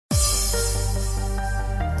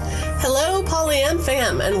Hello, Polyam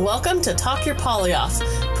fam, and welcome to Talk Your Poly Off,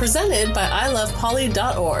 presented by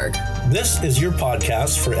ilovepoly.org. This is your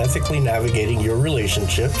podcast for ethically navigating your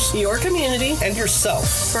relationships, Your community, and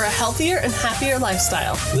yourself for a healthier and happier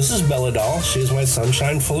lifestyle. This is Bella Doll. She is my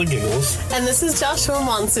sunshine full of giggles. And this is Joshua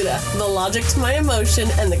Monsuda, the logic to my emotion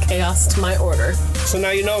and the chaos to my order. So now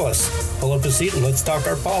you know us. Pull up a seat and let's talk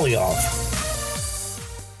our poly off.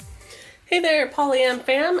 Hey there, Polyam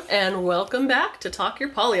fam, and welcome back to Talk Your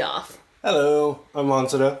Poly Off. Hello, I'm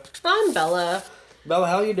Monsuda. I'm Bella. Bella,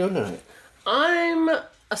 how are you doing tonight?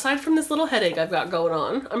 Aside from this little headache I've got going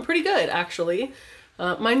on, I'm pretty good, actually.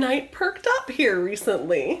 My night perked up here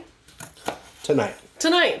recently. Tonight,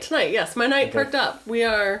 yes, my night perked up. We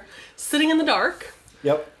are sitting in the dark.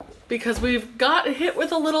 Yep. Because we've got hit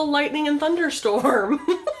with a little lightning and thunderstorm.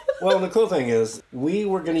 Well, the cool thing is, we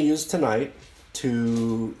were going to use tonight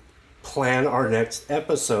to plan our next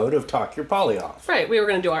episode of Talk Your Poly Off. Right, we were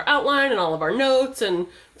going to do our outline and all of our notes and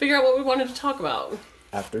figure out what we wanted to talk about.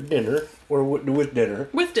 After dinner, or with dinner.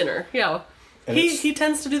 With dinner, yeah. He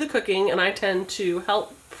tends to do the cooking, and I tend to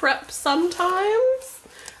help prep sometimes.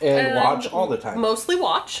 And watch all the time. Mostly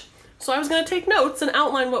watch. So I was going to take notes and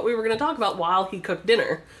outline what we were going to talk about while he cooked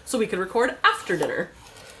dinner, so we could record after dinner.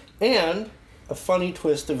 And a funny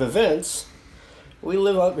twist of events, we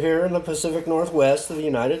live up here in the Pacific Northwest of the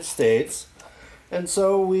United States, and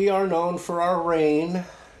so we are known for our rain,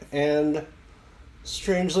 and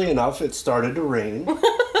strangely enough, it started to rain.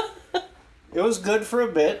 It was good for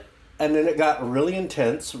a bit, and then it got really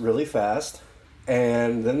intense really fast,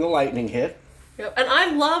 and then the lightning hit. Yep. And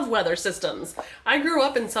I love weather systems. I grew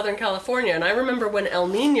up in Southern California, and I remember when El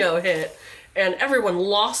Nino hit, and everyone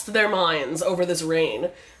lost their minds over this rain.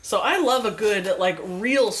 So I love a good,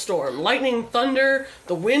 real storm. Lightning, thunder,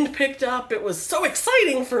 the wind picked up. It was so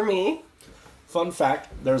exciting for me. Fun fact,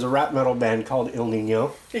 there's a rap metal band called El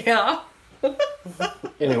Nino. Yeah.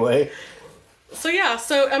 Anyway.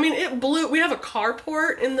 It blew. We have a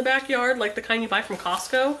carport in the backyard, like the kind you buy from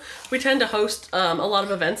Costco. We tend to host a lot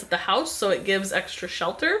of events at the house, so it gives extra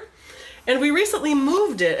shelter. And we recently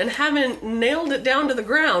moved it and haven't nailed it down to the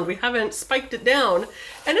ground. We haven't spiked it down.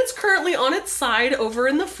 And it's currently on its side over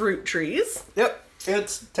in the fruit trees. Yep,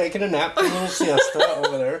 it's taking a nap, a little siesta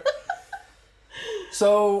over there.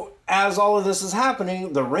 So, as all of this is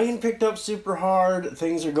happening, the rain picked up super hard,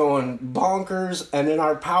 things are going bonkers, and then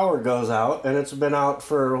our power goes out, and it's been out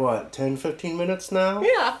for, 10, 15 minutes now?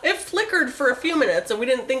 Yeah, it flickered for a few minutes, and we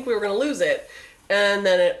didn't think we were going to lose it. And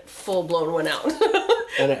then it full-blown went out.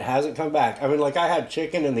 And it hasn't come back. I mean, I had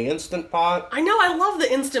chicken in the Instant Pot. I know, I love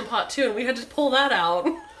the Instant Pot, too, and we had to pull that out.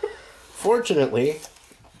 Fortunately,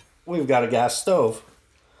 we've got a gas stove.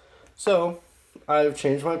 So, I've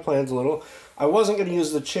changed my plans a little. I wasn't going to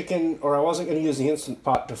use the chicken, or I wasn't going to use the Instant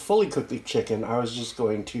Pot to fully cook the chicken. I was just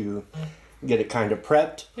going to get it kind of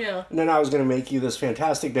prepped. Yeah. And then I was going to make you this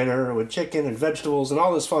fantastic dinner with chicken and vegetables and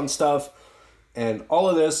all this fun stuff. And all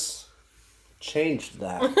of this changed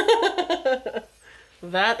that.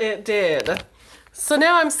 That it did. So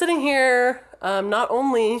now I'm sitting here, not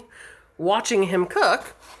only watching him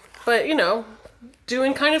cook, but,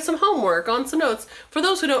 doing kind of some homework on some notes. For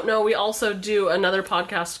those who don't know, we also do another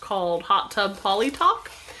podcast called Hot Tub Poly Talk,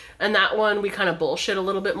 and that one we kind of bullshit a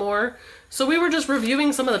little bit more. So we were just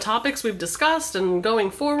reviewing some of the topics we've discussed and going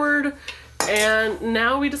forward, and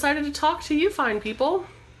now we decided to talk to you fine people.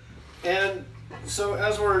 And so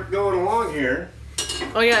as we're going along here...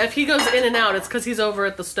 Oh yeah, if he goes in and out, it's because he's over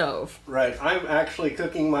at the stove. Right, I'm actually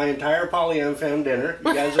cooking my entire Polyam fam dinner.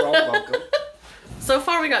 You guys are all welcome. So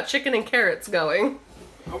far we got chicken and carrots going.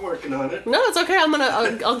 I'm working on it. No, it's okay.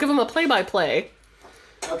 I'll give him a play-by-play.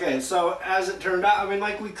 Okay, so as it turned out,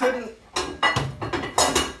 we couldn't...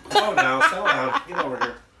 Oh, now, settle down. Get over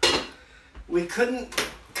here. We couldn't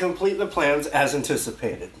complete the plans as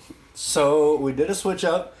anticipated. So we did a switch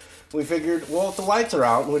up. We figured, well, if the lights are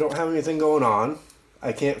out and we don't have anything going on,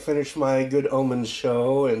 I can't finish my Good Omens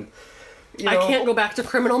show, and, I can't go back to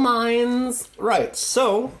Criminal Minds. Right,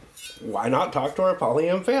 so why not talk to our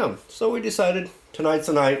Polyam fam? So we decided tonight's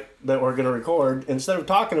the night that we're going to record, instead of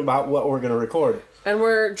talking about what we're going to record. And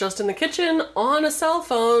we're just in the kitchen on a cell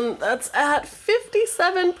phone that's at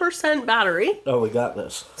 57% battery. Oh, we got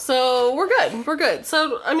this. So we're good.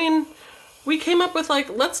 So, we came up with,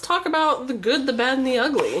 let's talk about the good, the bad, and the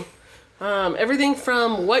ugly. Everything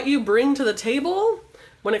from what you bring to the table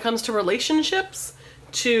when it comes to relationships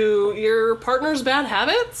to your partner's bad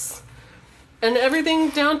habits, and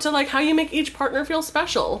everything down to how you make each partner feel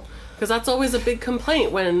special. Because that's always a big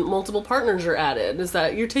complaint when multiple partners are added, is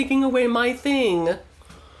that you're taking away my thing.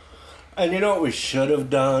 And you know what we should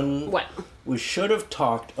have done? What? we should have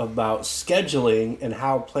talked about scheduling and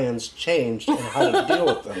how plans changed and how to deal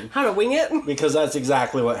with them. How to wing it? Because that's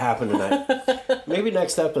exactly what happened tonight. Maybe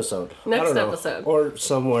next episode. I Next don't know. episode. Or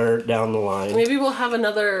somewhere down the line. Maybe we'll have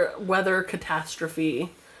another weather catastrophe.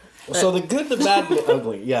 So the good, the bad, and the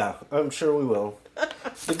ugly. Yeah, I'm sure we will.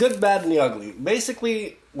 The good, bad, and the ugly.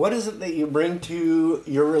 Basically, what is it that you bring to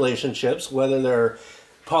your relationships, whether they're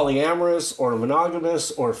polyamorous or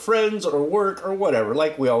monogamous or friends or work or whatever,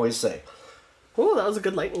 like we always say. Ooh, that was a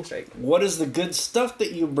good lightning strike. What is the good stuff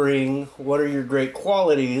that you bring? What are your great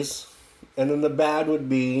qualities? And then the bad would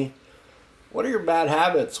be, what are your bad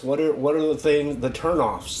habits? What are the things, the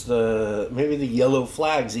turnoffs, maybe the yellow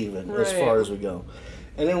flags even, as Right. far as we go.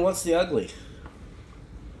 And then what's the ugly?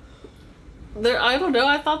 I don't know.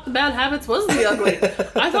 I thought the bad habits was the ugly.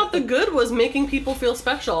 I thought the good was making people feel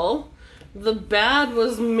special. The bad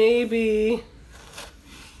was maybe...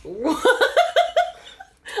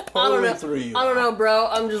 I don't know. Through you. I don't know, bro.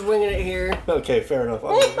 I'm just winging it here. Okay, fair enough.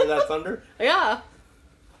 I'm gonna hear that thunder. Yeah.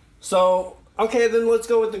 So, okay, then let's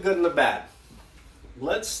go with the good and the bad.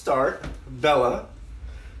 Let's start. Bella,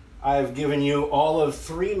 I've given you all of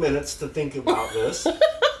 3 minutes to think about this.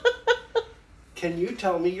 Can you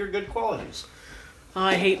tell me your good qualities?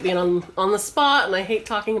 I hate being on the spot, and I hate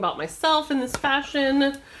talking about myself in this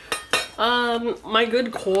fashion. My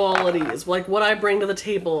good qualities, like what I bring to the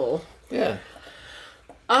table. Yeah.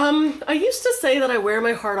 I used to say that I wear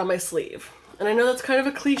my heart on my sleeve. And I know that's kind of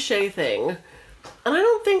a cliche thing. And I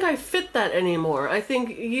don't think I fit that anymore. I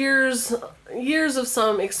think years of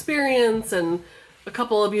some experience and a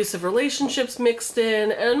couple abusive relationships mixed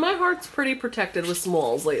in, and my heart's pretty protected with some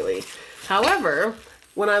walls lately. However,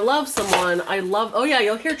 when I love someone, oh yeah,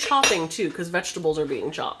 you'll hear chopping too, because vegetables are being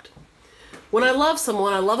chopped. When I love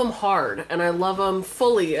someone, I love them hard, and I love them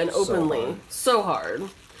fully and openly. So hard.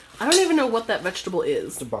 I don't even know what that vegetable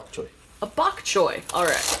is. It's a bok choy. A bok choy. All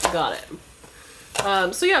right, got it.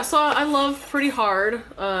 So I love pretty hard.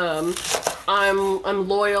 I'm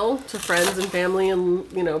loyal to friends and family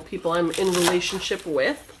and, people I'm in relationship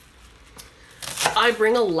with. I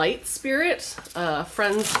bring a light spirit.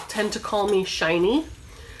 Friends tend to call me shiny.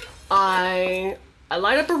 I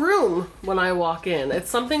light up a room when I walk in.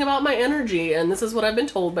 It's something about my energy, and this is what I've been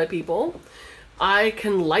told by people. I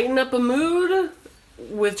can lighten up a mood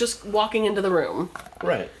with just walking into the room.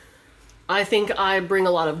 Right. I think I bring a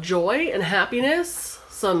lot of joy and happiness,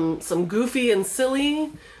 some goofy and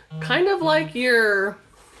silly, kind of like your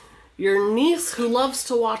niece who loves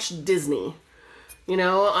to watch Disney.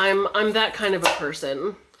 I'm that kind of a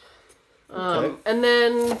person. Okay. And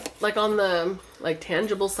then, on the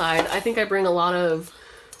tangible side, I think I bring a lot of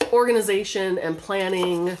organization and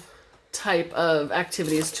planning type of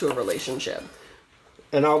activities to a relationship.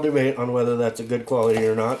 And I'll debate on whether that's a good quality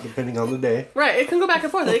or not, depending on the day. Right, it can go back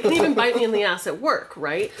and forth. It can even bite me in the ass at work,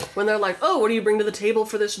 right? When they're like, oh, what do you bring to the table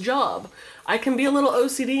for this job? I can be a little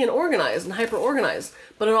OCD and organized and hyper-organized,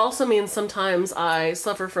 but it also means sometimes I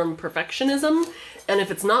suffer from perfectionism, and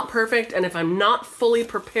if it's not perfect, and if I'm not fully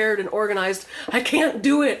prepared and organized, I can't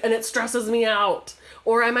do it, and it stresses me out.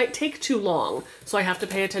 Or I might take too long, so I have to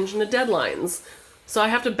pay attention to deadlines. So I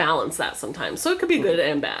have to balance that sometimes. So it could be good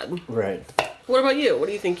and bad. Right. What about you? What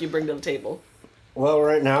do you think you bring to the table? Well,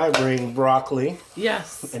 right now I bring broccoli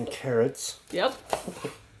Yes. and carrots. Yep.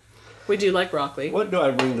 We do like broccoli. What do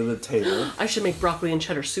I bring to the table? I should make broccoli and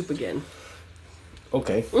cheddar soup again.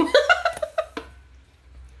 Okay.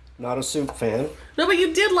 Not a soup fan. No, but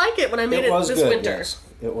you did like it when I made it was this good, winter. yes.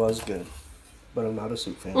 It was good. But I'm not a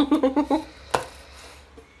soup fan.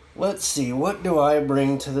 Let's see, what do I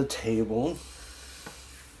bring to the table?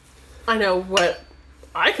 I know what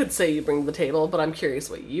I could say you bring to the table, but I'm curious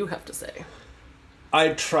what you have to say. I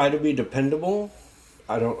try to be dependable.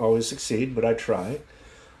 I don't always succeed, but I try.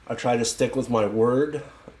 I try to stick with my word.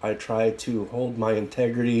 I try to hold my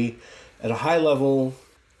integrity at a high level.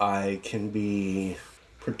 I can be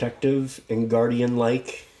protective and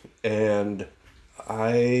guardian-like, and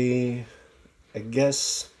I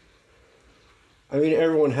guess,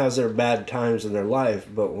 everyone has their bad times in their life,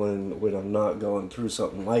 but when I'm not going through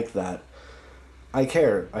something like that, I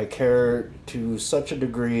care. I care to such a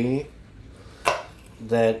degree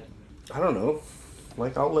that, I don't know,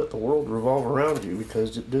 I'll let the world revolve around you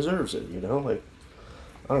because it deserves it, I don't know.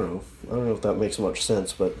 I don't know if that makes much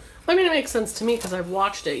sense, but... It makes sense to me because I've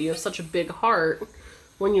watched it. You have such a big heart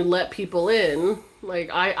when you let people in.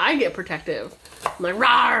 I get protective. I'm like,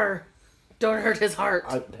 rawr! Don't hurt his heart.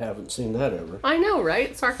 I haven't seen that ever. I know,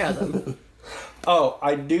 right? Sarcasm. Oh,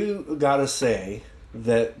 I do gotta say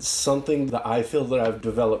that something that I feel that I've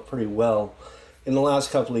developed pretty well in the last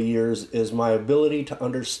couple of years is my ability to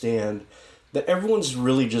understand that everyone's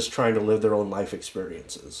really just trying to live their own life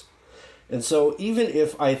experiences. And so even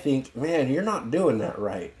if I think, man, you're not doing that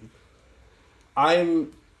right,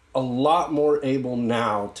 I'm a lot more able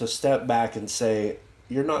now to step back and say,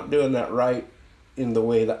 you're not doing that right in the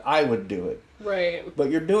way that I would do it. Right.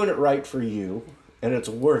 But you're doing it right for you, and it's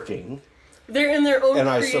working. They're in their own and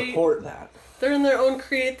I support that. They're in their own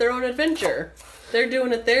create their own adventure. They're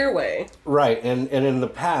doing it their way. Right, and in the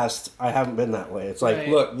past, I haven't been that way. It's like, Right.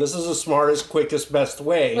 look, this is the smartest, quickest, best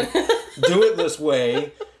way. Do it this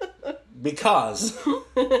way because.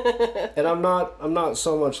 And I'm not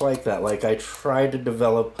so much like that. Like, I try to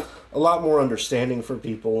develop a lot more understanding for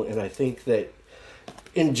people, and I think that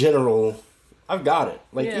in general, I've got it.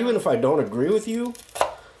 Like, Yeah. even if I don't agree with you,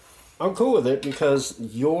 I'm cool with it because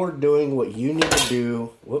you're doing what you need to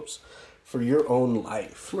do, for your own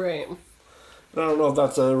life. Right. I don't know if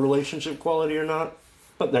that's a relationship quality or not,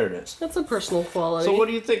 but there it is. That's a personal quality. So what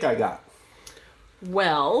do you think I got?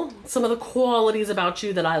 Well, some of the qualities about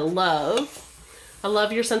you that I love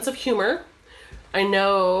your sense of humor. I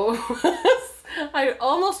know I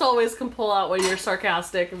almost always can pull out when you're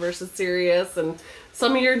sarcastic versus serious, and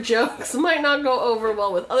some of your jokes might not go over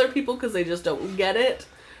well with other people because they just don't get it.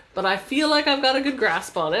 But I feel like I've got a good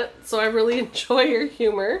grasp on it, so I really enjoy your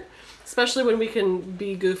humor, especially when we can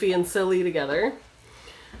be goofy and silly together.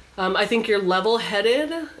 I think you're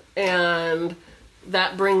level-headed, and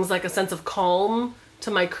that brings like a sense of calm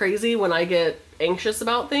to my crazy when I get anxious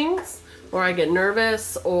about things, or I get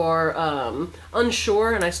nervous or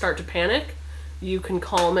unsure and I start to panic. You can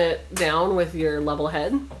calm it down with your level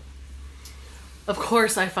head. Of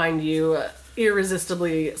course, I find you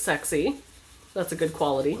irresistibly sexy. That's a good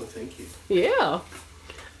quality. Oh, thank you. Yeah.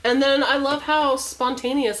 And then I love how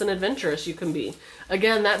spontaneous and adventurous you can be.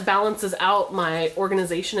 Again, that balances out my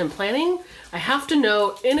organization and planning. I have to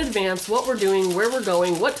know in advance what we're doing, where we're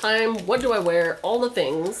going, what time, what do I wear, all the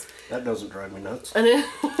things. That doesn't drive me nuts. And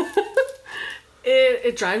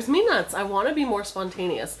it drives me nuts. I want to be more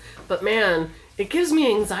spontaneous. But man, it gives me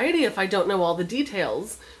anxiety if I don't know all the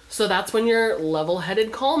details. So that's when your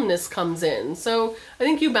level-headed calmness comes in. So I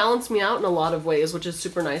think you balance me out in a lot of ways, which is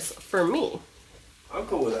super nice for me. I'm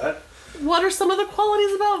cool with that. What are some of the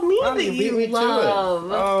qualities about me Wow, that you beat you me love? to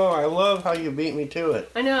it. Oh, I love how you beat me to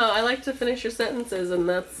it. I know. I like to finish your sentences, and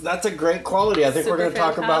that's a great quality. I think we're Super going to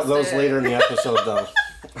talk about those fantastic. later in the episode,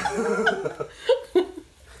 though.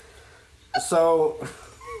 So,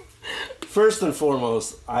 first and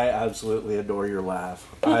foremost, I absolutely adore your laugh.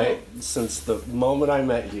 Since the moment I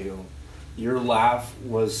met you, your laugh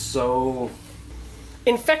was so...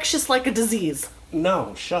 infectious like a disease.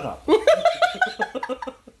 No, shut up.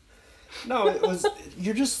 No, it was...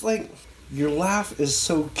 You're just like... Your laugh is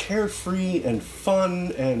so carefree and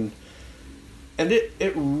fun, and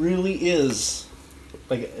it really is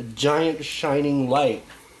like a giant shining light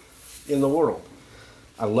in the world.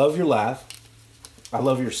 I love your laugh. I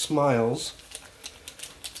love your smiles.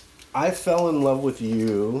 I fell in love with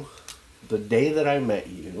you the day that I met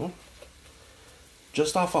you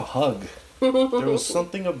just off a hug. There was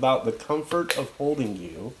something about the comfort of holding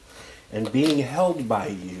you and being held by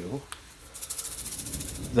you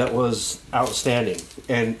that was outstanding.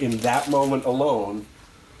 And in that moment alone,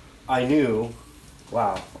 I knew,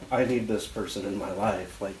 wow, I need this person in my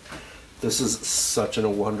life. Like, this is such a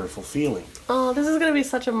wonderful feeling. Oh, this is going to be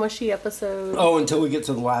such a mushy episode. Oh, until we get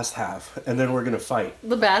to the last half, and then we're going to fight.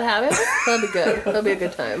 The bad habits? That'll be good. That'll be a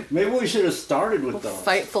good time. Maybe we should have started with those.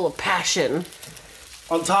 Fight full of passion.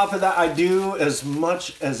 On top of that, I do, as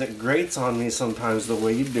much as it grates on me sometimes the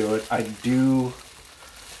way you do it, I do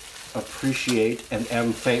appreciate and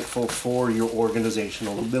am thankful for your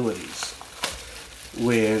organizational abilities.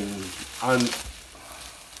 When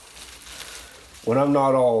I'm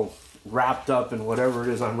not all wrapped up in whatever it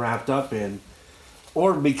is I'm wrapped up in,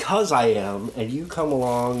 or because I am, and you come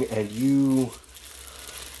along and you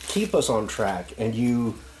keep us on track, and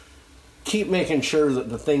you keep making sure that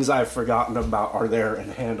the things I've forgotten about are there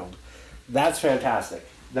and handled. That's fantastic.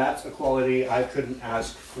 That's a quality I couldn't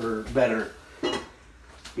ask for better,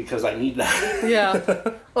 because I need that.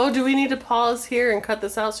 Yeah. Oh, do we need to pause here and cut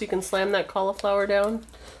this out so you can slam that cauliflower down?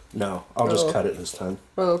 No, I'll just Oh. cut it this time.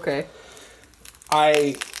 Oh, okay.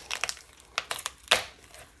 I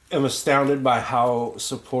am astounded by how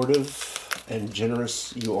supportive and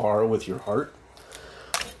generous you are with your heart.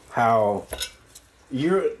 How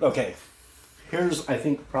you're... Okay, here's, I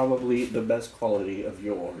think, probably the best quality of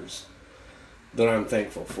yours that I'm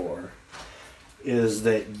thankful for, is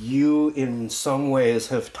that you, in some ways,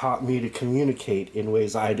 have taught me to communicate in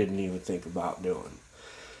ways I didn't even think about doing.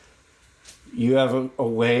 You have a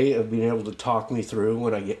way of being able to talk me through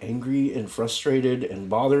when I get angry and frustrated and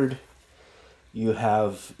bothered. You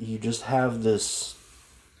just have this.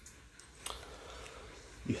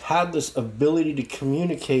 You have this ability to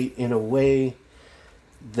communicate in a way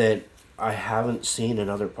that I haven't seen in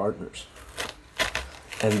other partners.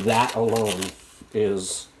 And that alone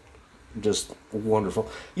is just wonderful.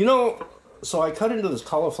 You know, so I cut into this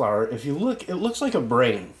cauliflower. If you look, it looks like a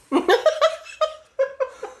brain.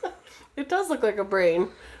 It does look like a brain.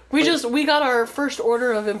 We got our first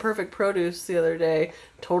order of Imperfect Produce the other day.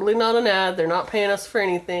 Totally not an ad. They're not paying us for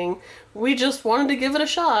anything. We just wanted to give it a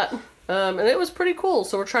shot. And it was pretty cool.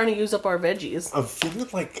 So we're trying to use up our veggies. I'm feeling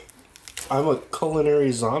like I'm a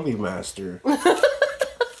culinary zombie master.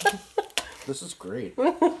 This is great.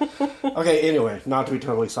 Okay, anyway, not to be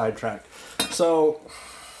totally sidetracked. So,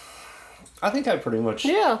 I think I pretty much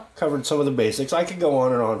covered some of the basics. I could go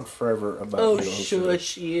on and on forever about Oh,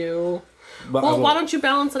 shush you. But well, why don't you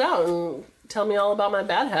balance it out and tell me all about my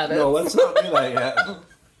bad habits? No, let's not do that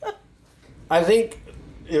yet. I think,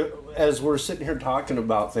 as we're sitting here talking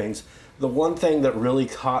about things, the one thing that really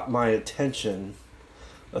caught my attention,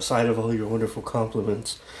 aside of all your wonderful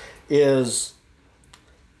compliments, is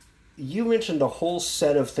you mentioned a whole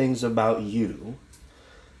set of things about you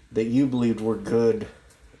that you believed were good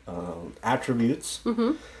attributes.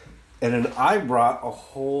 Mm-hmm. And then I brought a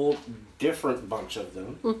whole different bunch of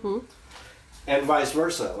them. Mm-hmm. And vice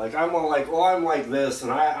versa. Like, I'm all like, well, I'm like this,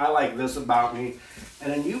 and I like this about me.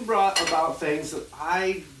 And then you brought about things that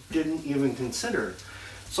I didn't even consider.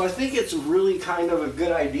 So I think it's really kind of a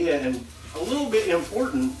good idea and a little bit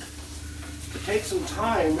important to take some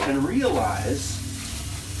time and realize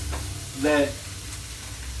that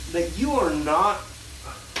you are not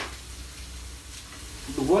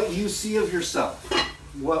what you see of yourself,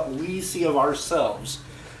 what we see of ourselves,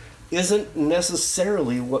 isn't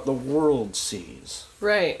necessarily what the world sees.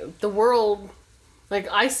 Right. The world, like,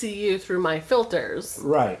 I see you through my filters.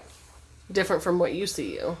 Right. Different from what you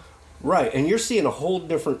see you. Right. And you're seeing a whole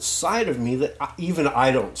different side of me that even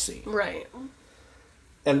I don't see. Right.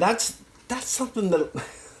 And that's something that,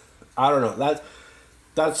 I don't know,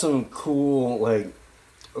 that's some cool, like,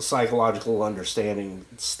 psychological understanding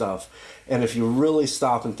stuff. And if you really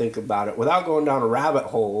stop and think about it without going down a rabbit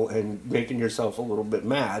hole and making yourself a little bit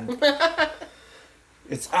mad,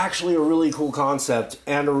 it's actually a really cool concept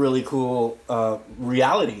and a really cool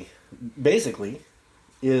reality. Basically,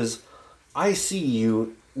 is I see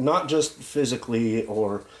you not just physically,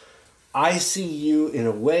 or I see you in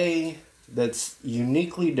a way that's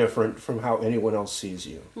uniquely different from how anyone else sees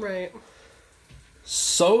you. Right.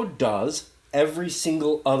 So does every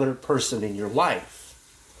single other person in your life.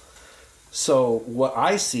 So what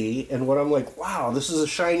I see and what I'm like, wow, this is a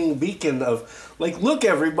shining beacon of, like, look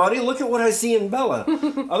everybody, look at what I see in Bella.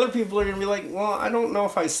 Other people are going to be like, well, I don't know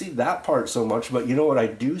if I see that part so much, but you know what I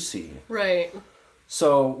do see. Right.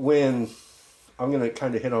 So when, I'm going to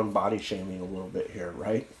kind of hit on body shaming a little bit here,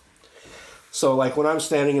 right? So like when I'm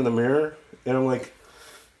standing in the mirror and I'm like,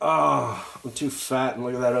 oh, I'm too fat and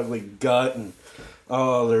look at that ugly gut and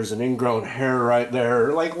oh, there's an ingrown hair right there,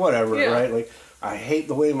 or like whatever, right? Like, I hate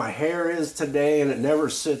the way my hair is today and it never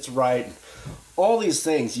sits right. All these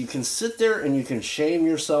things. You can sit there and you can shame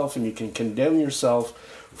yourself and you can condemn yourself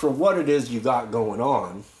for what it is you got going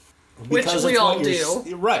on. Which we all do.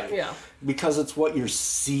 Right. Yeah. Because it's what you're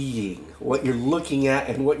seeing, what you're looking at,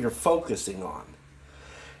 and what you're focusing on.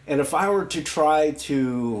 And if I were to try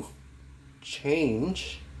to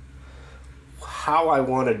change how I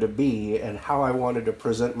wanted to be and how I wanted to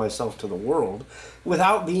present myself to the world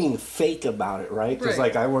without being fake about it, right? Because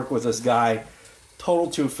like I work with this guy, total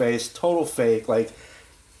two-faced, total fake. Like,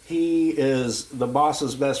 he is the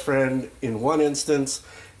boss's best friend in one instance,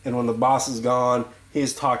 and when the boss is gone,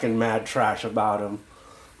 he's talking mad trash about him.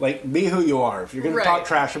 Like, be who you are. If you're going to talk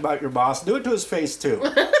trash about your boss, do it to his face too.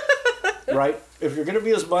 Right? If you're going to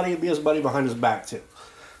be his buddy behind his back too.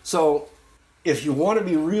 So if you want to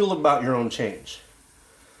be real about your own change,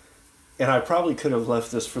 and I probably could have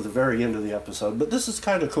left this for the very end of the episode, but this is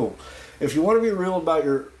kind of cool. If you want to be real about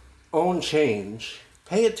your own change,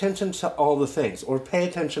 pay attention to all the things, or pay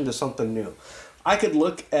attention to something new. I could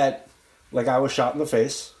look at, like, I was shot in the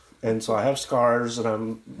face, and so I have scars, and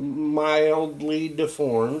I'm mildly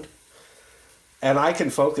deformed, and I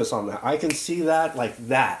can focus on that. I can see that like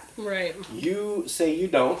that. Right. You say you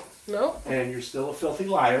don't. Nope. And you're still a filthy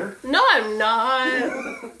liar. No, I'm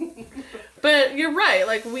not. But you're right.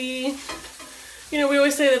 Like, we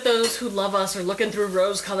always say that those who love us are looking through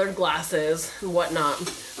rose-colored glasses and whatnot.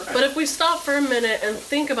 Right. But if we stop for a minute and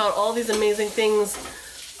think about all these amazing things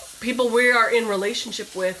people we are in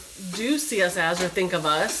relationship with do see us as or think of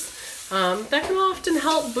us, that can often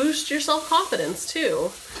help boost your self-confidence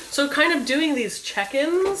too. So kind of doing these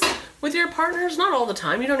check-ins with your partners, not all the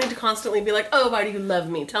time. You don't need to constantly be like, oh, why do you love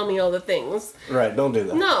me? Tell me all the things. Right, don't do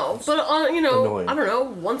that. No, but annoying. I don't know,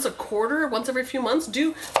 once a quarter, once every few months,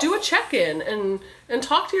 do a check-in and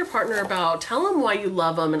talk to your partner about, tell them why you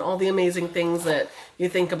love them and all the amazing things that you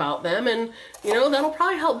think about them, and that'll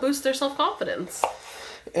probably help boost their self-confidence.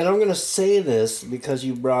 And I'm going to say this because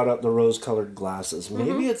you brought up the rose-colored glasses.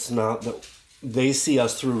 Maybe it's not that they see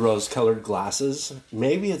us through rose-colored glasses.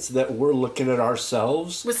 Maybe it's that we're looking at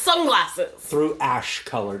ourselves With sunglasses. through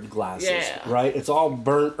ash-colored glasses. Yeah. Right? It's all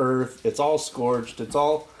burnt earth. It's all scorched. It's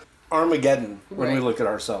all Armageddon when we Right. look at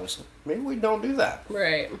ourselves. Maybe we don't do that.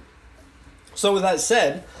 Right. So with that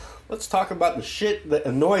said, let's talk about the shit that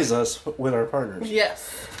annoys us with our partners.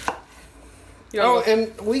 Yes.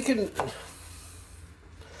 And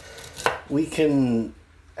we can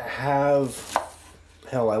have...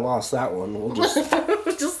 Hell, I lost that one. We'll just...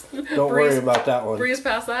 Just Don't worry about that one. breeze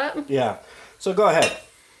past that. Yeah. So go ahead.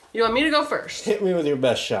 You want me to go first? Hit me with your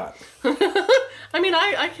best shot. I mean,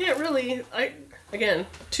 I can't really... Again,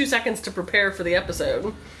 2 seconds to prepare for the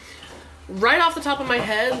episode. Right off the top of my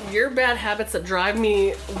head, your bad habits that drive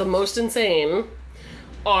me the most insane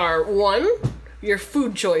are, 1, your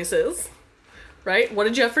food choices. Right? What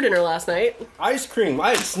did you have for dinner last night? Ice cream. I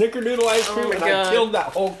had Snickerdoodle ice cream my and God. I killed that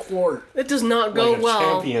whole quart. It does not go Like a well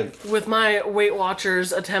champion. with my Weight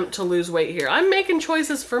Watchers attempt to lose weight here. I'm making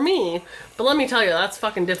choices for me, but let me tell you, that's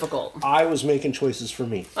fucking difficult. I was making choices for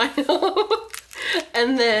me.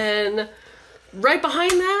 And then right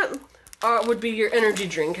behind that would be your energy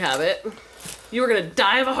drink habit. You were going to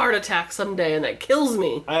die of a heart attack someday, and that kills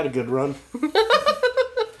me. I had a good run.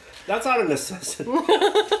 That's not a necessity.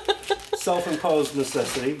 Self-imposed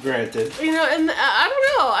necessity, granted. And I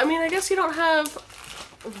don't know. I mean, I guess you don't have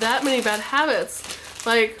that many bad habits.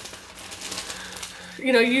 Like,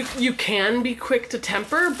 you can be quick to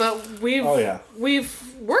temper, but we've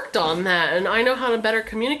worked on that, and I know how to better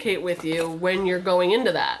communicate with you when you're going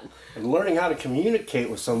into that. And learning how to communicate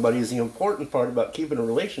with somebody is the important part about keeping a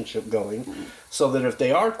relationship going, so that if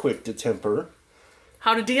they are quick to temper...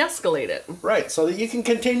 How to de-escalate it. Right, so that you can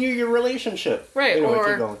continue your relationship. Right, Anyway,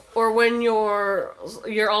 keep going. or when you're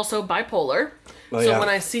also bipolar. Oh, So yeah. when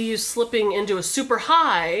I see you slipping into a super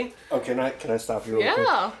high, Oh, can I stop you real quick?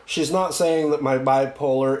 Yeah. She's not saying that my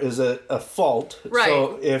bipolar is a fault. Right.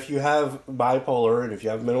 So if you have bipolar and if you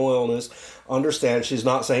have mental illness, understand she's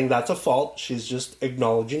not saying that's a fault. She's just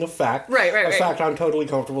acknowledging a fact. Right. A fact I'm totally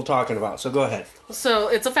comfortable talking about. So go ahead. so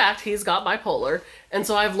it's a fact he's got bipolar, and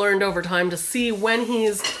so I've learned over time to see when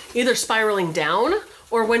he's either spiraling down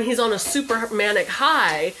or when he's on a super manic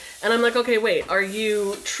high, and I'm like, okay, wait, are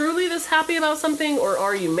you truly this happy about something, or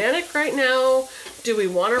are you manic right now? Do we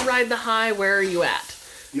want to ride the high? Where are you at?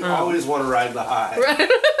 You always want to ride the high.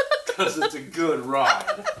 Because it's a good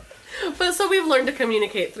ride. But so we've learned to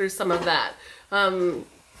communicate through some of that. So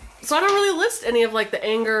I don't really list any of like the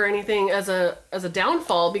anger or anything as a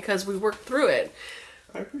downfall because we worked through it.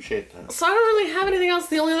 I appreciate that. So I don't really have anything else.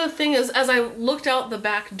 The only other thing is, as I looked out the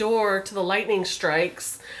back door to the lightning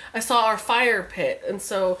strikes, I saw our fire pit. And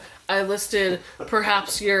so I listed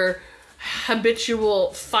perhaps your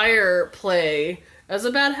habitual fire play as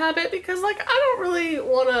a bad habit because, like, I don't really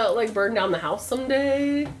want to, like, burn down the house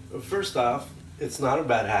someday. First off, it's not a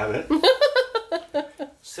bad habit.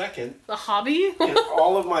 Second, A hobby? in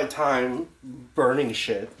all of my time burning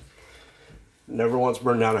shit, never once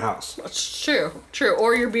burned down a house. It's true.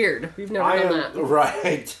 Or your beard. You've never done that.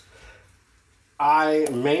 Right. I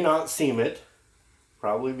may not seem it,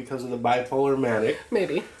 probably because of the bipolar manic,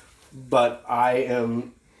 Maybe. but I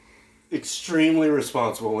am extremely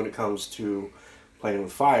responsible when it comes to playing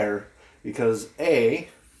with fire because I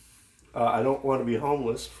don't want to be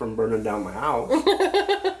homeless from burning down my house.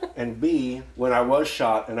 And B, when I was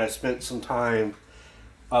shot and I spent some time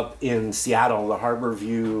up in Seattle, the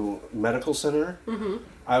Harborview Medical Center,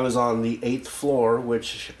 I was on the 8th floor,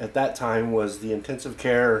 which at that time was the intensive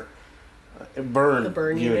care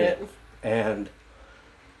burn unit. And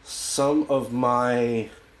some of my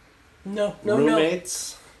No.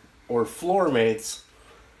 roommates or floor mates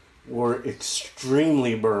were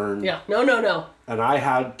extremely burned. Yeah. No. And I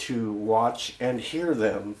had to watch and hear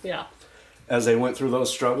them Yeah. as they went through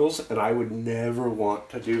those struggles, and I would never want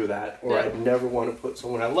to do that, or Yeah. I'd never want to put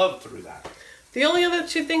someone I love through that. The only other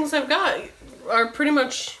two things I've got are pretty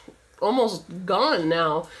much almost gone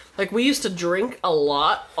now. Like, we used to drink a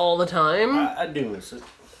lot all the time. I do miss it.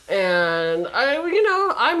 And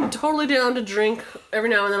I'm totally down to drink every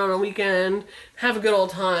now and then on a weekend, have a good old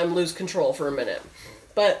time, lose control for a minute.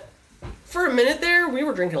 But for a minute there, we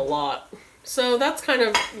were drinking a lot. So that's kind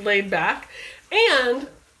of laid back. And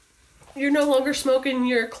you're no longer smoking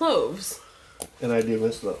your cloves. And I do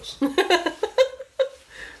miss those.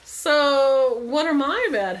 So what are my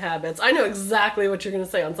bad habits? I know exactly what you're going to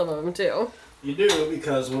say on some of them, too. You do,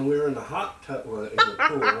 because when we were in the hot tub in the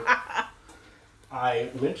pool, I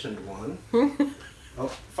mentioned one. Oh,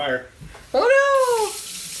 fire. Oh, no!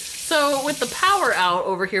 So with the power out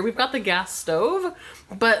over here, we've got the gas stove,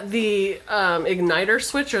 but the igniter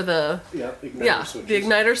switch or the switches. the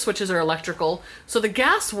igniter switches are electrical. So the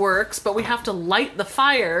gas works, but we have to light the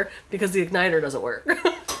fire because the igniter doesn't work.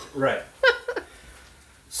 Right.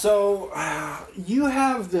 So you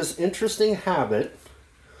have this interesting habit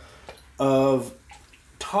of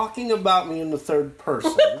talking about me in the third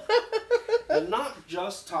person, and not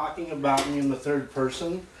just talking about me in the third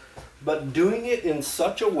person, but doing it in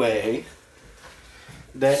such a way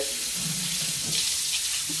that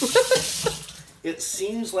it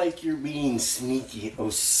seems like you're being sneaky. Oh,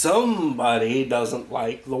 somebody doesn't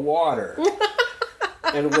like the water.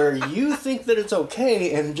 And where you think that it's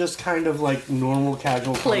okay and just kind of like normal,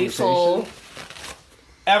 casual Playful. conversation,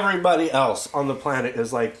 everybody else on the planet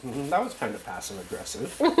is like, that was kind of passive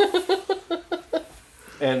aggressive.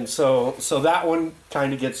 And so that one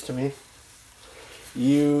kind of gets to me.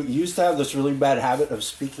 You used to have this really bad habit of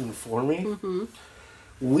speaking for me. Mm-hmm.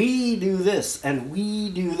 We do this and we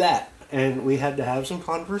do that. And we had to have some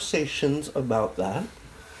conversations about that.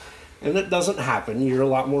 And it doesn't happen. You're a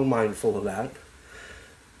lot more mindful of that.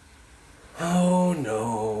 Oh,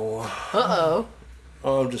 no. Uh-oh.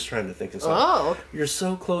 Oh, I'm just trying to think of something. Oh. You're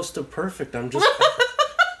so close to perfect. I'm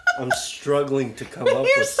struggling to come up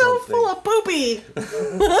You're with so something. full of poopy.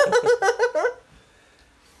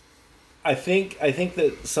 I think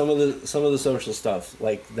that some of the social stuff,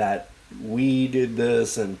 like that we did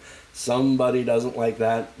this and somebody doesn't like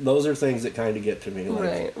that, those are things that kind of get to me. Like,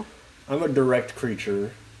 Right. I'm a direct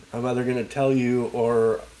creature. I'm either going to tell you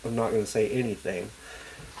or I'm not going to say anything.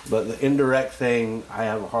 But the indirect thing I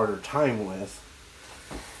have a harder time with.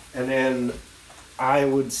 And then I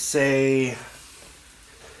would say,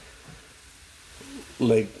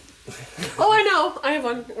 like... Oh, I know. I have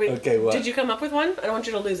one. Wait, Okay, what? Did you come up with one? I don't want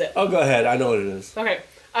you to lose it. Oh, go ahead. I know what it is. Okay.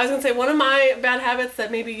 I was going to say, one of my bad habits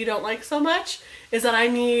that maybe you don't like so much is that I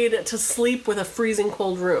need to sleep with a freezing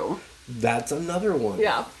cold room. That's another one.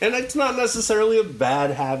 Yeah. And it's not necessarily a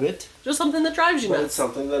bad habit, Just something that drives you but it's nuts.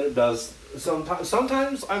 something that it does.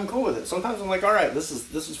 Sometimes I'm cool with it. Sometimes I'm like, all right, this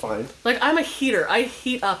is fine. Like, I'm a heater. I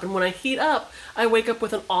heat up, and when I heat up, I wake up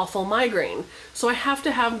with an awful migraine. So I have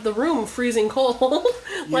to have the room freezing cold.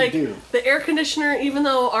 Like, do. the air conditioner, even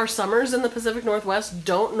though our summers in the Pacific Northwest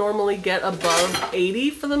don't normally get above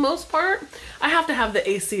 80 for the most part, I have to have the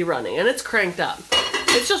AC running, and it's cranked up.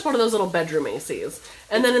 It's just one of those little bedroom ACs.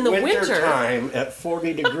 And then in the winter time at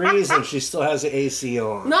 40 degrees and she still has the AC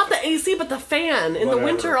on. not the AC, but the fan. In Whatever. the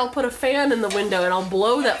winter, I'll put a fan in the window and I'll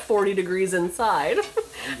blow that 40 degrees inside.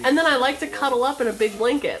 And then I like to cuddle up in a big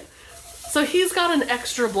blanket. So he's got an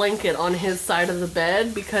extra blanket on his side of the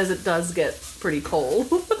bed because it does get pretty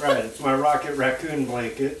cold. Right, it's my Rocket Raccoon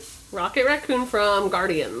blanket. Rocket Raccoon from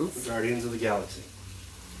Guardians. Guardians of the Galaxy.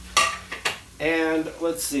 And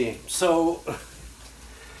let's see. So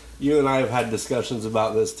you and I have had discussions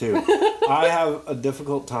about this too. I have a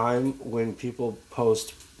difficult time when people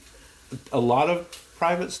post a lot of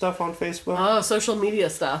private stuff on Facebook. Oh, social media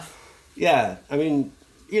stuff. Yeah, I mean,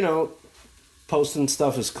 you know, posting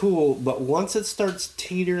stuff is cool, but once it starts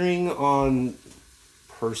teetering on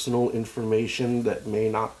personal information that may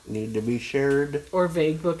not need to be shared, Or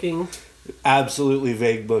vague booking. absolutely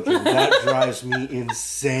vague booking, that drives me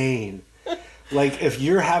insane. Like, if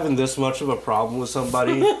you're having this much of a problem with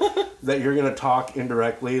somebody that you're going to talk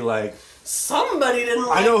indirectly, like, Somebody didn't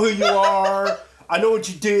like I know who you are, I know what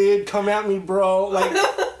you did, come at me, bro. Like,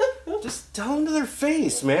 just tell them to their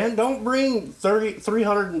face, man. Don't bring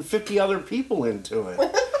 350 other people into it.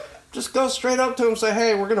 Just go straight up to them and say,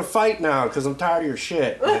 hey, we're going to fight now because I'm tired of your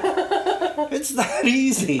shit. Like, it's that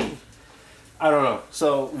easy. I don't know.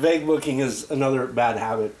 So, vague booking is another bad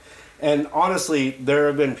habit. And honestly, there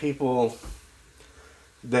have been people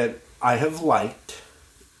that I have liked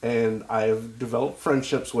and I've developed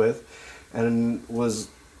friendships with, and was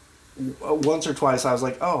once or twice I was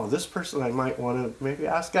like, oh, this person I might want to maybe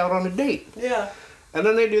ask out on a date. Yeah. And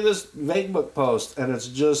then they do this vague book post and it's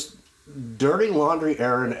just dirty laundry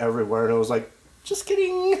errand everywhere, and I was like, just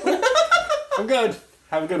kidding. I'm good.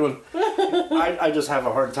 Have a good one. I just have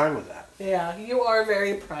a hard time with that. Yeah, you are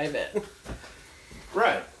very private.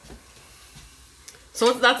 Right.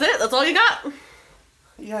 So that's it? That's all you got?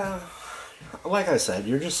 Yeah. Like I said,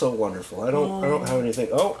 you're just so wonderful. I don't have anything.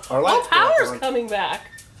 Oh, our lights Oh, power's back on. coming back.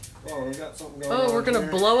 Oh, we got something going on. Oh, we're gonna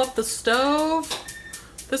here. blow up the stove.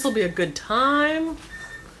 This will be a good time.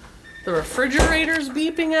 The refrigerator's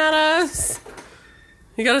beeping at us.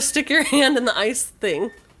 You gotta stick your hand in the ice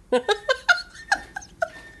thing.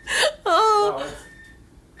 Oh,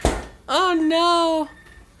 oh no.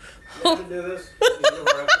 You can do this. You can do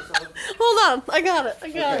our episode. Hold on, I got it. I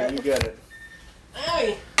got Okay, you it. get it.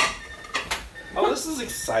 Hey. Oh, this is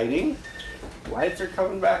exciting. Lights are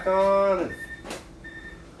coming back on. And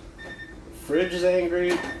fridge is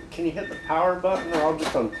angry. Can you hit the power button or I'll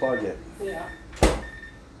just unplug it? Yeah.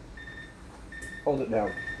 Hold it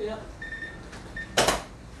down. Yeah.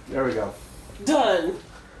 There we go. Done.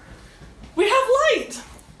 We have light.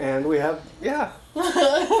 And we have, yeah.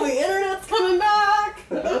 The internet's coming back.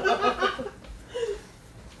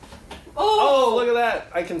 Oh, look at that.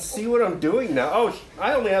 I can see what I'm doing now. Oh,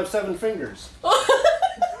 I only have 7 fingers. All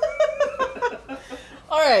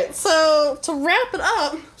right, so to wrap it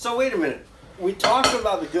up. So wait a minute. We talked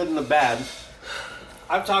about the good and the bad.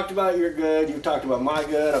 I've talked about your good. You've talked about my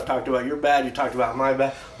good. I've talked about your bad. You talked about my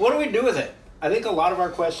bad. What do we do with it? I think a lot of our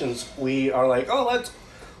questions, we are like, oh,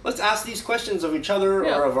 let's ask these questions of each other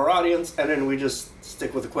Yeah. or of our audience, and then we just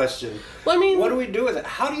stick with the question. Well, I mean, What do we do with it?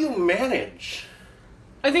 How do you manage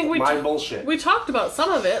I think my bullshit? we talked about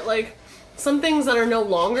some of it, like some things that are no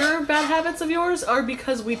longer bad habits of yours are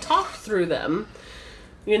because we talked through them.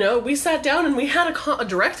 You know, we sat down and we had a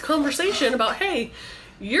direct conversation about, hey,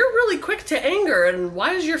 you're really quick to anger, and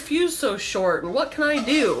why is your fuse so short, and what can I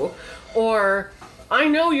do? Or, I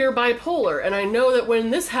know you're bipolar, and I know that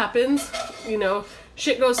when this happens, you know,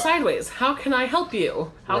 shit goes sideways. How can I help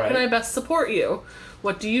you? How can Right. I best support you?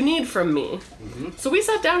 What do you need from me? So we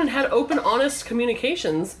sat down and had open, honest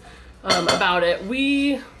communications about it.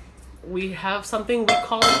 We have something we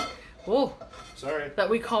call Sorry. that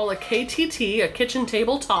we call a KTT, a kitchen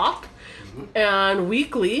table talk, and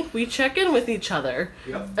weekly we check in with each other.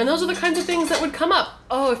 Yep. And those are the kinds of things that would come up.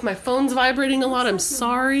 Oh, if my phone's vibrating a lot, I'm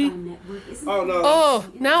sorry. Oh, no. Oh,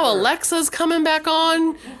 now Alexa's coming back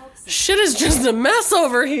on. Shit is just a mess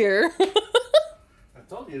over here. I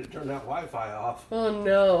told you to turn that Wi-Fi off. Oh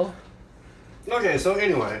no. Okay, so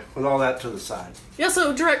anyway, with all that to the side. Yeah,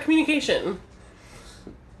 so direct communication.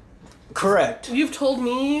 Correct. You've told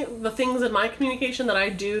me the things in my communication that I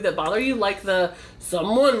do that bother you, like the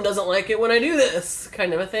someone doesn't like it when I do this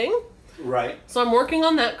kind of a thing. Right. So I'm working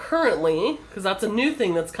on that currently, because that's a new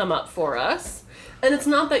thing that's come up for us. And it's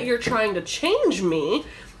not that you're trying to change me,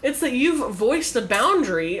 it's that you've voiced a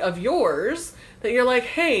boundary of yours that you're like,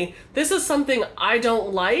 hey, this is something I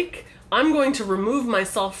don't like. I'm going to remove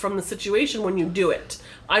myself from the situation when you do it.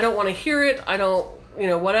 I don't want to hear it. I don't,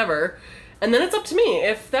 whatever. And then it's up to me.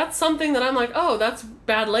 If that's something that I'm like, oh, that's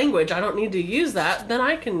bad language, I don't need to use that, then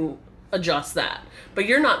I can adjust that. But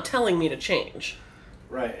you're not telling me to change.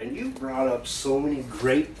 Right, and you brought up so many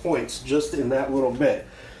great points just in that little bit.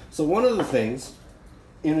 So one of the things,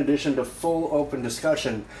 in addition to full open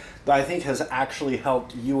discussion, that I think has actually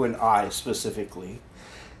helped you and I specifically,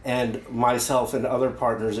 and myself and other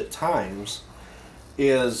partners at times,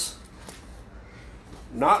 is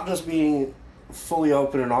not just being fully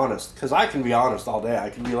open and honest. Because I can be honest all day. I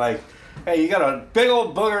can be like, hey, you got a big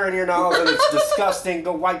old booger in your nose and it's disgusting,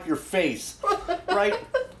 go wipe your face. Right?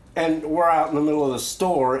 And we're out in the middle of the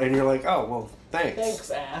store and you're like, oh, well, thanks.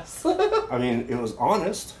 Thanks, ass. I mean, it was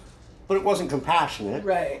honest, but it wasn't compassionate.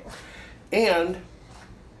 Right. And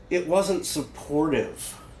it wasn't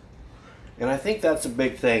supportive. And I think that's a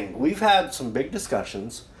big thing. We've had some big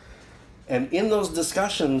discussions, and in those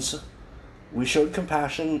discussions, we showed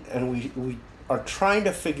compassion and we are trying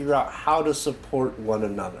to figure out how to support one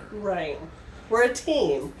another. Right. We're a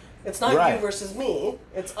team. It's not Right. you versus me.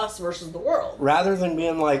 It's us versus the world. Rather than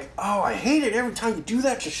being like, oh, I hate it every time you do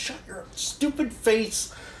that, just shut your stupid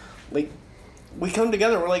face. Like, we come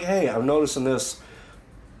together, we're like, hey, I'm noticing this.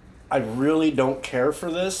 I really don't care for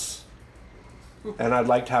this, and I'd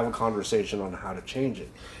like to have a conversation on how to change it.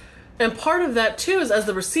 And part of that, too, is as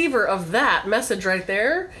the receiver of that message right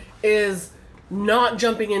there, is not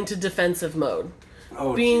jumping into defensive mode.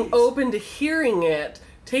 Oh, Being geez. open to hearing it,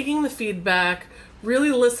 taking the feedback,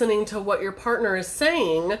 really listening to what your partner is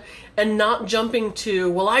saying, and not jumping to,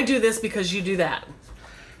 well, I do this because you do that.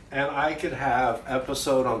 And I could have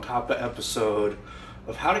episode on top of episode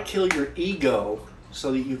of how to kill your ego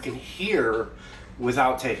so that you can hear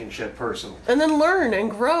without taking shit personal. And then learn and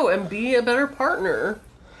grow and be a better partner.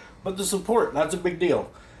 But the support, that's a big deal.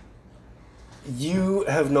 You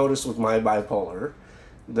have noticed with my bipolar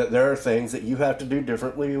that there are things that you have to do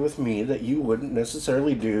differently with me that you wouldn't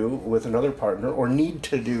necessarily do with another partner or need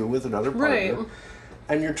to do with another partner. Right.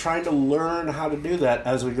 And you're trying to learn how to do that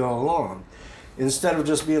as we go along. instead of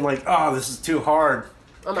just being like, oh, this is too hard.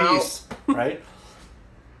 I'm Peace. Right?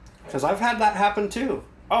 Because I've had that happen too.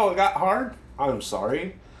 Oh, it got hard? I'm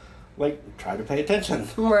sorry. Like, try to pay attention.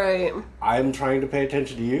 Right. I'm trying to pay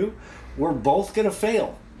attention to you. We're both going to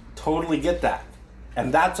fail. Totally get that.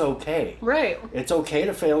 And that's okay. Right. It's okay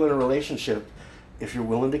to fail in a relationship if you're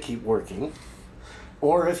willing to keep working.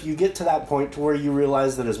 Or if you get to that point to where you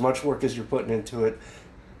realize that as much work as you're putting into it,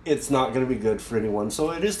 it's not going to be good for anyone.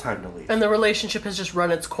 So it is time to leave. And the relationship has just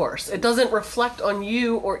run its course. It doesn't reflect on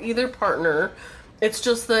you or either partner. It's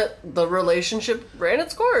just that the relationship ran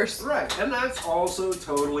its course. Right. And that's also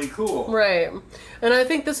totally cool. Right. And I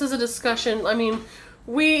think this is a discussion, I mean,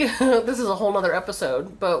 this is a whole nother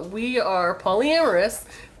episode, but we are polyamorous,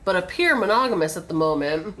 but appear monogamous at the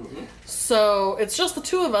moment. Mm-hmm. So it's just the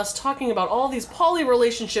two of us talking about all these poly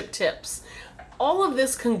relationship tips. All of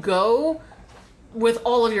this can go with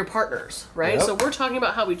all of your partners, right? Yep. So we're talking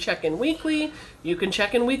about how we check in weekly. You can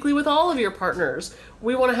check in weekly with all of your partners.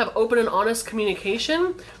 We want to have open and honest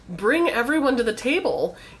communication. Bring everyone to the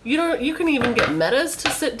table. You can even get metas to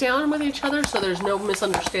sit down with each other so there's no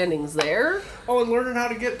misunderstandings there. Oh, and learning how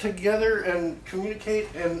to get together and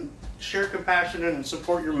communicate and share compassion and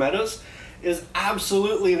support your metas is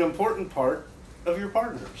absolutely an important part of your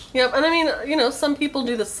partners. Yep, and I mean, some people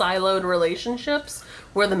do the siloed relationships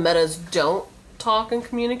where the metas don't talk and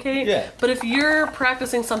communicate. Yeah. But if you're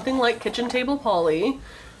practicing something like kitchen table poly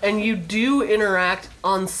and you do interact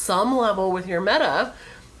on some level with your meta,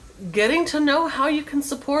 getting to know how you can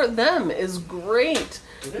support them is great.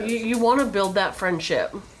 You want to build that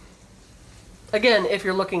friendship. Again, if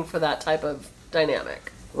you're looking for that type of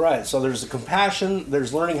dynamic. Right, so there's the compassion,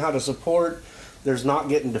 there's learning how to support, there's not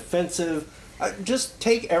getting defensive. Just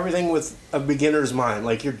take everything with a beginner's mind.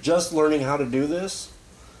 Like, you're just learning how to do this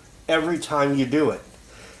every time you do it.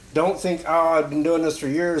 Don't think, oh, I've been doing this for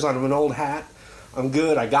years, I'm an old hat, I'm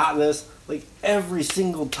good, I got this. Like, every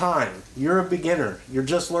single time, you're a beginner, you're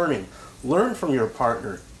just learning. Learn from your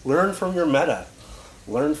partner, learn from your meta,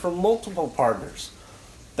 learn from multiple partners.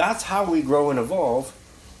 That's how we grow and evolve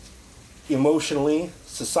emotionally,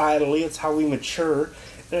 societally. It's how we mature,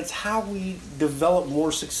 and it's how we develop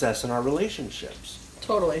more success in our relationships.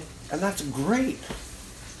 Totally. And that's great.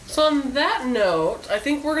 So on that note, I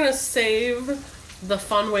think we're going to save the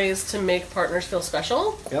fun ways to make partners feel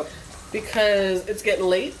special. Yep. Because it's getting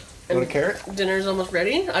late. And Want a carrot? Dinner's almost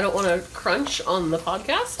ready. I don't want to crunch on the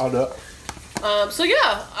podcast. I'll do it. So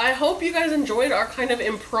yeah, I hope you guys enjoyed our kind of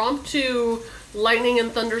impromptu lightning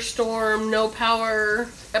and thunderstorm, no power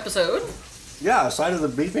episode. Yeah, aside of the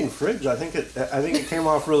beeping fridge, I think it came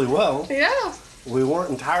off really well. Yeah. We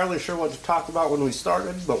weren't entirely sure what to talk about when we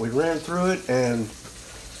started, but we ran through it, and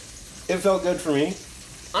it felt good for me.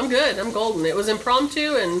 I'm good. I'm golden. It was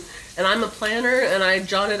impromptu, and I'm a planner, and I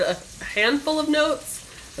jotted a handful of notes,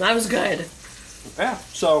 and I was good. Yeah,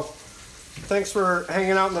 so thanks for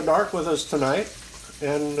hanging out in the dark with us tonight,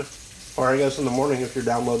 or I guess in the morning if you're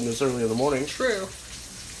downloading this early in the morning. True.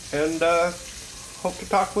 And hope to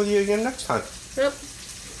talk with you again next time. Yep.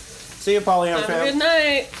 See you, Polyam Have fam. a good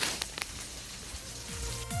night.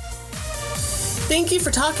 Thank you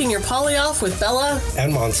for talking your poly off with Bella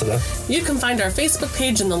and Monsita, You can find our Facebook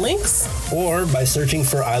page in the links. or by searching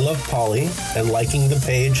for I Love Poly and liking the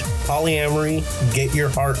page Polyamory Get Your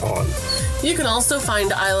Heart On. You can also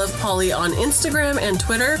find I Love Poly on Instagram and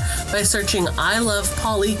Twitter by searching I Love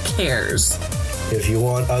Poly Cares. If you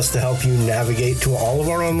want us to help you navigate to all of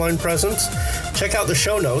our online presence, check out the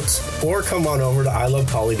show notes or come on over to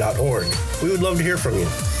ilovepoly.org. We would love to hear from you.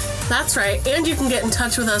 That's right, and you can get in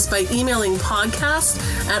touch with us by emailing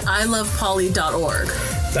podcast@ilovepoly.org.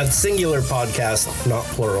 That's singular podcast, not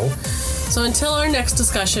plural. So until our next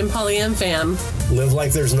discussion, Polyam fam, Live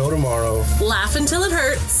like there's no tomorrow. laugh until it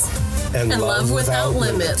hurts, And love without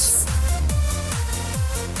limits.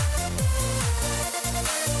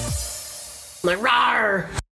 Like, rawr!